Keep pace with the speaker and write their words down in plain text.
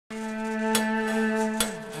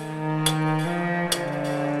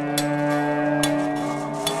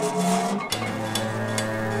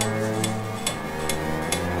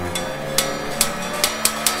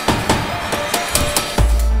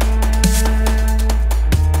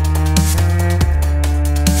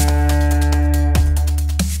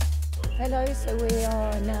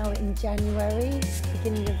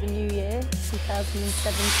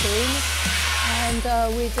2017, and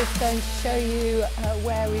we're just going to show you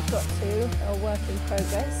where we've got to, our work in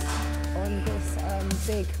progress on this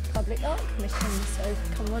big public art commission. So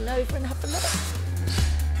come on over and have a look.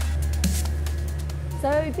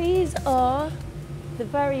 So these are the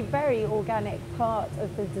very, very organic part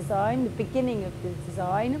of the design, the beginning of the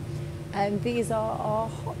design, and these are our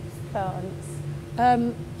hops plants.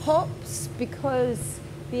 Hops because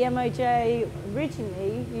the MOJ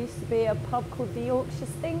originally used to be a pub called the Yorkshire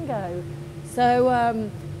Stingo. So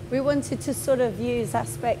we wanted to sort of use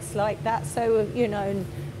aspects like that. So, you know,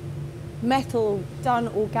 metal done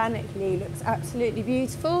organically looks absolutely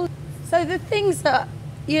beautiful. So the things that,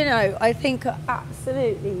 you know, I think are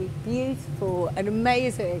absolutely beautiful and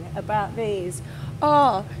amazing about these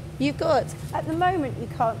are, you've got, at the moment you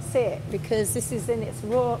can't see it because this is in its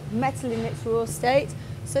raw, metal in its raw state.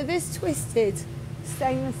 So this twisted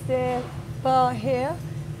stainless steel bar here,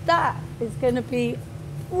 that is going to be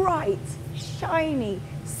bright, shiny,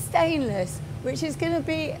 stainless, which is going to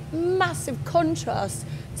be massive contrast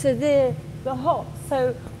to the hops.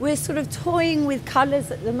 So we're sort of toying with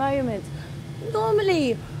colours at the moment.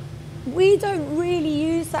 Normally, we don't really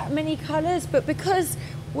use that many colours, but because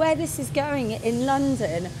where this is going in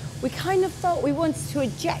London, we kind of felt we wanted to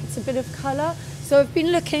inject a bit of colour. So I've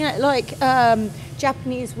been looking at like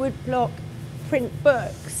Japanese woodblock print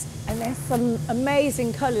books, and there's some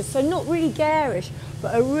amazing colours. So not really garish,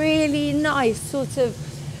 but a really nice sort of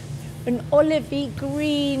an olivey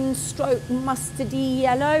green stroke mustardy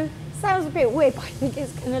yellow. Sounds a bit weird, but I think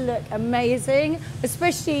it's going to look amazing.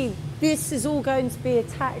 Especially this is all going to be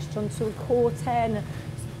attached onto a Core-10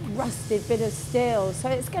 rusted bit of steel. So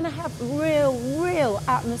it's going to have real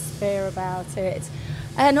atmosphere about it.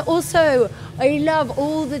 And also, I love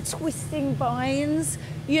all the twisting vines,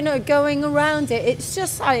 you know, going around it. It's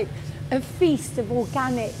just like a feast of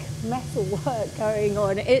organic metal work going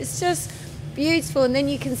on. It's just beautiful. And then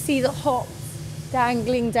you can see the hops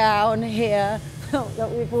dangling down here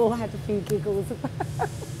that we've all had a few giggles about.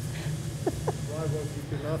 Why won't you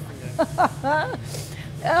be laughing at?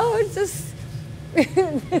 Oh, just...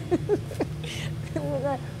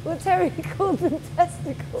 well, Terry called them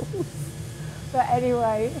testicles. But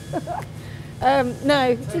anyway,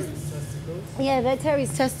 no, just, testicles? Yeah, they're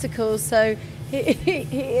Terry's testicles, so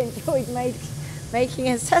he enjoyed making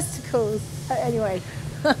his testicles. Anyway,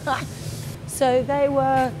 so they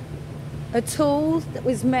were a tool that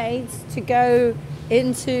was made to go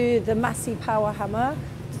into the Massey power hammer.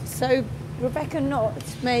 So Rebecca Knott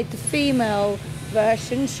made the female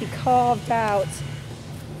version. She carved out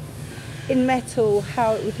in metal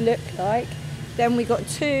how it would look like. Then we got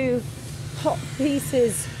two hot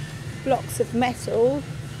pieces, blocks of metal,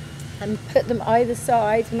 and put them either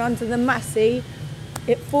side, and under the Massey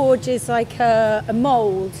it forges like a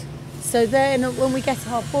mould. So then when we get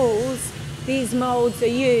our balls, these moulds are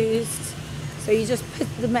used. So you just put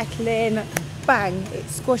the metal in, bang, it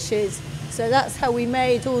squashes. So that's how we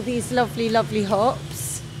made all these lovely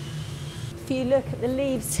hops. If you look at the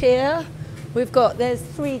leaves here, there's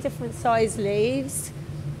 3 different size leaves.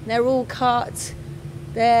 They're all cut.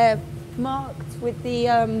 They're marked with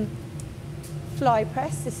the fly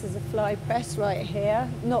press. This is a fly press right here.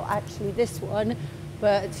 Not actually this one,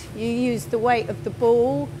 but you use the weight of the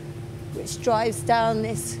ball, which drives down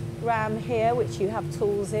this ram here, which you have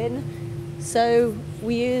tools in. So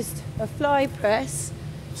we used a fly press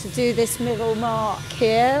to do this middle mark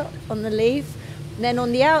here on the leaf. And then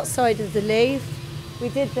on the outside of the leaf, we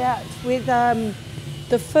did that with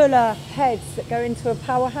the fuller heads that go into a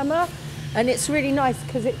power hammer. And it's really nice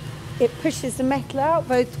because it pushes the metal out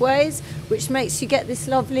both ways, which makes you get this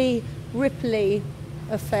lovely ripply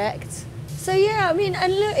effect. So yeah, I mean,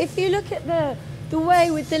 and look, if you look at the way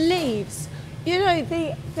with the leaves, you know,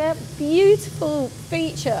 the beautiful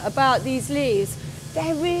feature about these leaves,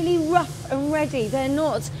 they're really rough and ready. They're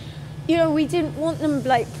not, you know, we didn't want them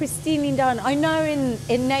like pristinely done. I know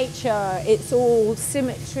in nature it's all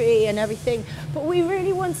symmetry and everything, but we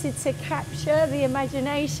really wanted to capture the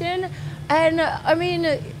imagination. And I mean,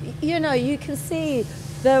 you know, you can see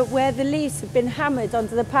where the leaves have been hammered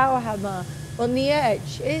under the power hammer on the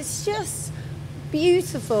edge. It's just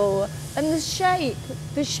beautiful. And the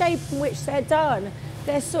shape in which they're done,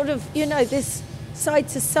 they're sort of, you know, this side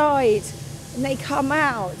to side, and they come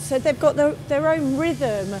out. So they've got their own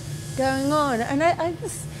rhythm going on. And I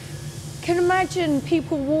just can imagine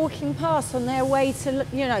people walking past on their way to,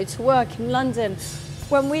 you know, to work in London.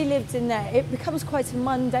 When we lived in there, it becomes quite a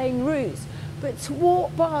mundane route. But to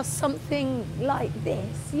walk past something like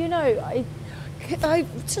this, you know, I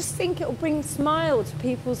just think it'll bring a smile to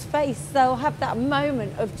people's face. They'll have that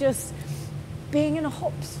moment of just being in a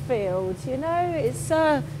hops field, you know. It's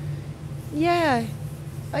yeah,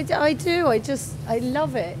 I do. I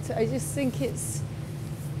love it. I just think it's,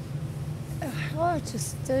 I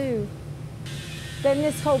just do. Then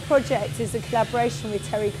this whole project is a collaboration with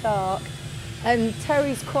Terry Clark, and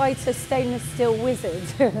Terry's quite a stainless steel wizard.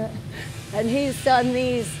 And he's done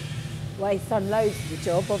these, well, he's done loads of the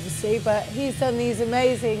job obviously, but he's done these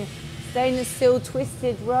amazing stainless steel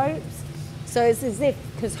twisted ropes. So it's as if,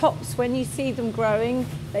 because hops, when you see them growing,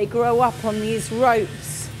 they grow up on these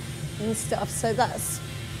ropes and stuff. So that's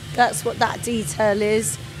what that detail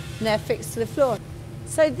is, and they're fixed to the floor.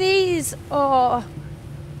 So these are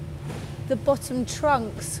the bottom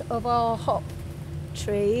trunks of our hop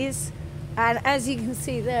trees, and as you can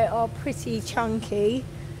see, they are pretty chunky.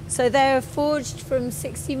 So they're forged from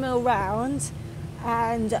 60mm round,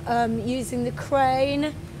 and using the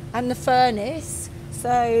crane and the furnace.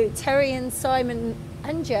 So Terry and Simon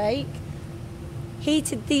and Jake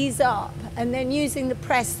heated these up, and then using the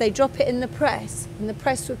press, they drop it in the press, and the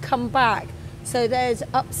press would come back. So they'd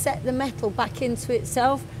upset the metal back into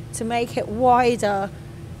itself to make it wider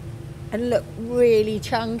and look really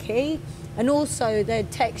chunky. And also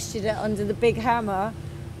they'd textured it under the big hammer.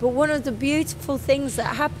 But one of the beautiful things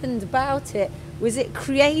that happened about it was it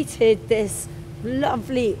created this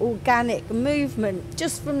lovely organic movement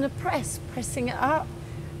just from the press, pressing it up.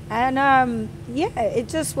 And yeah, it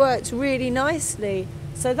just worked really nicely.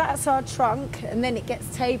 So that's our trunk, and then it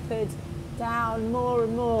gets tapered down more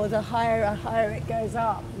and more the higher it goes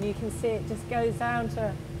up. And you can see it just goes down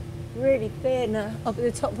to really thin up at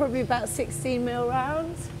the top, probably about 16mm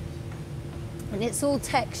rounds. And it's all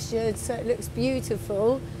textured, so it looks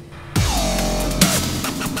beautiful.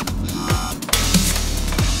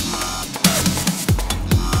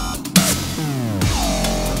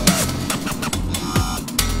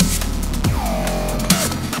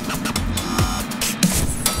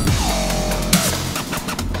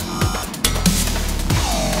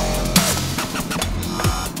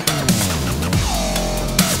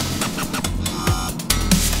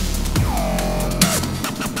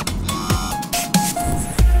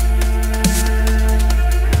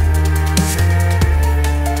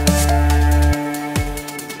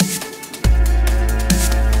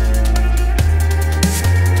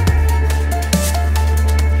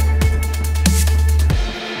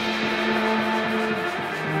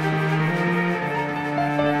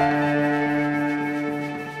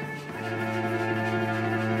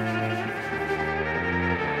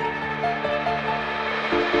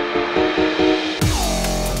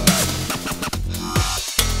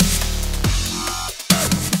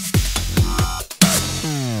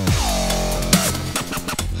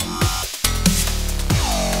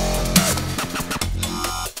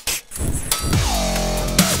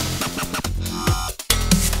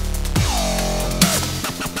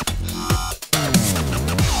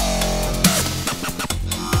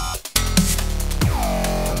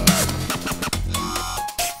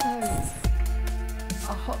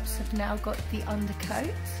 Now got the undercoat.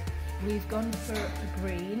 We've gone for a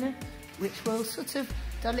green, which will sort of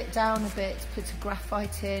dull it down a bit, put a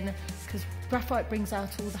graphite in, because graphite brings out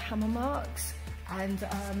all the hammer marks, and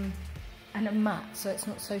a matte, so it's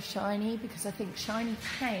not so shiny, because I think shiny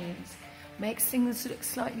paint makes things look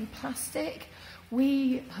slightly plastic.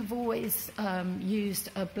 We have always used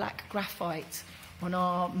a black graphite on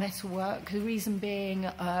our metalwork. The reason being,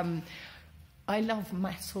 I love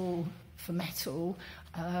metal for metal,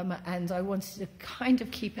 and I wanted to kind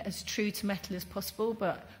of keep it as true to metal as possible,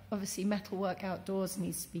 but obviously metalwork outdoors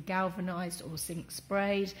needs to be galvanized or zinc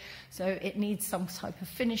sprayed, so it needs some type of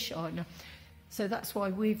finish on. So that's why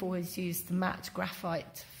we've always used the matte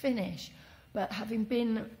graphite finish. But having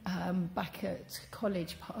been back at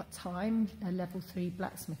college part-time, level 3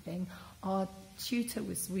 blacksmithing, our tutor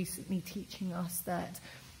was recently teaching us that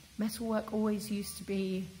metalwork always used to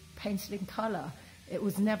be painted in colour. It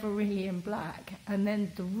was never really in black. And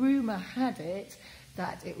then the rumour had it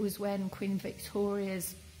that it was when Queen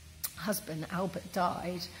Victoria's husband, Albert,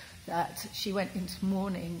 died, that she went into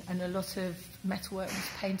mourning and a lot of metalwork was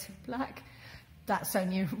painted black. That's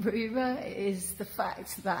only a rumour. It is the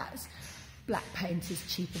fact that black paint is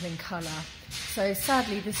cheaper than colour. So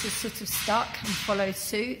sadly, this is sort of stuck and followed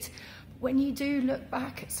suit. When you do look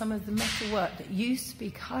back at some of the metalwork that used to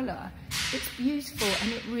be colour, it's beautiful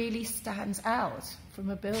and it really stands out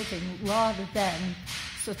from a building rather than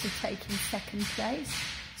sort of taking second place.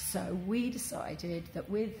 So we decided that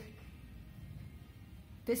with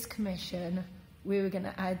this commission, we were going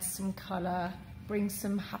to add some colour, bring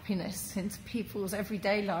some happiness into people's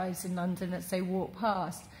everyday lives in London as they walk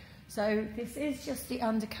past. So this is just the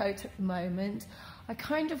undercoat at the moment. I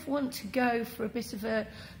kind of want to go for a bit of a,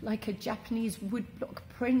 like a Japanese woodblock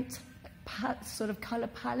print sort of colour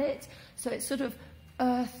palette. So it's sort of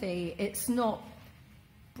earthy, it's not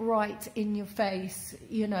bright in your face,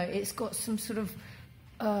 you know, it's got some sort of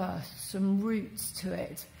some roots to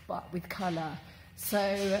it, but with colour.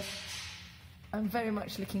 So I'm very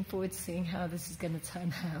much looking forward to seeing how this is going to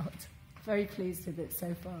turn out. Very pleased with it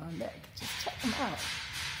so far. Look, just check them out.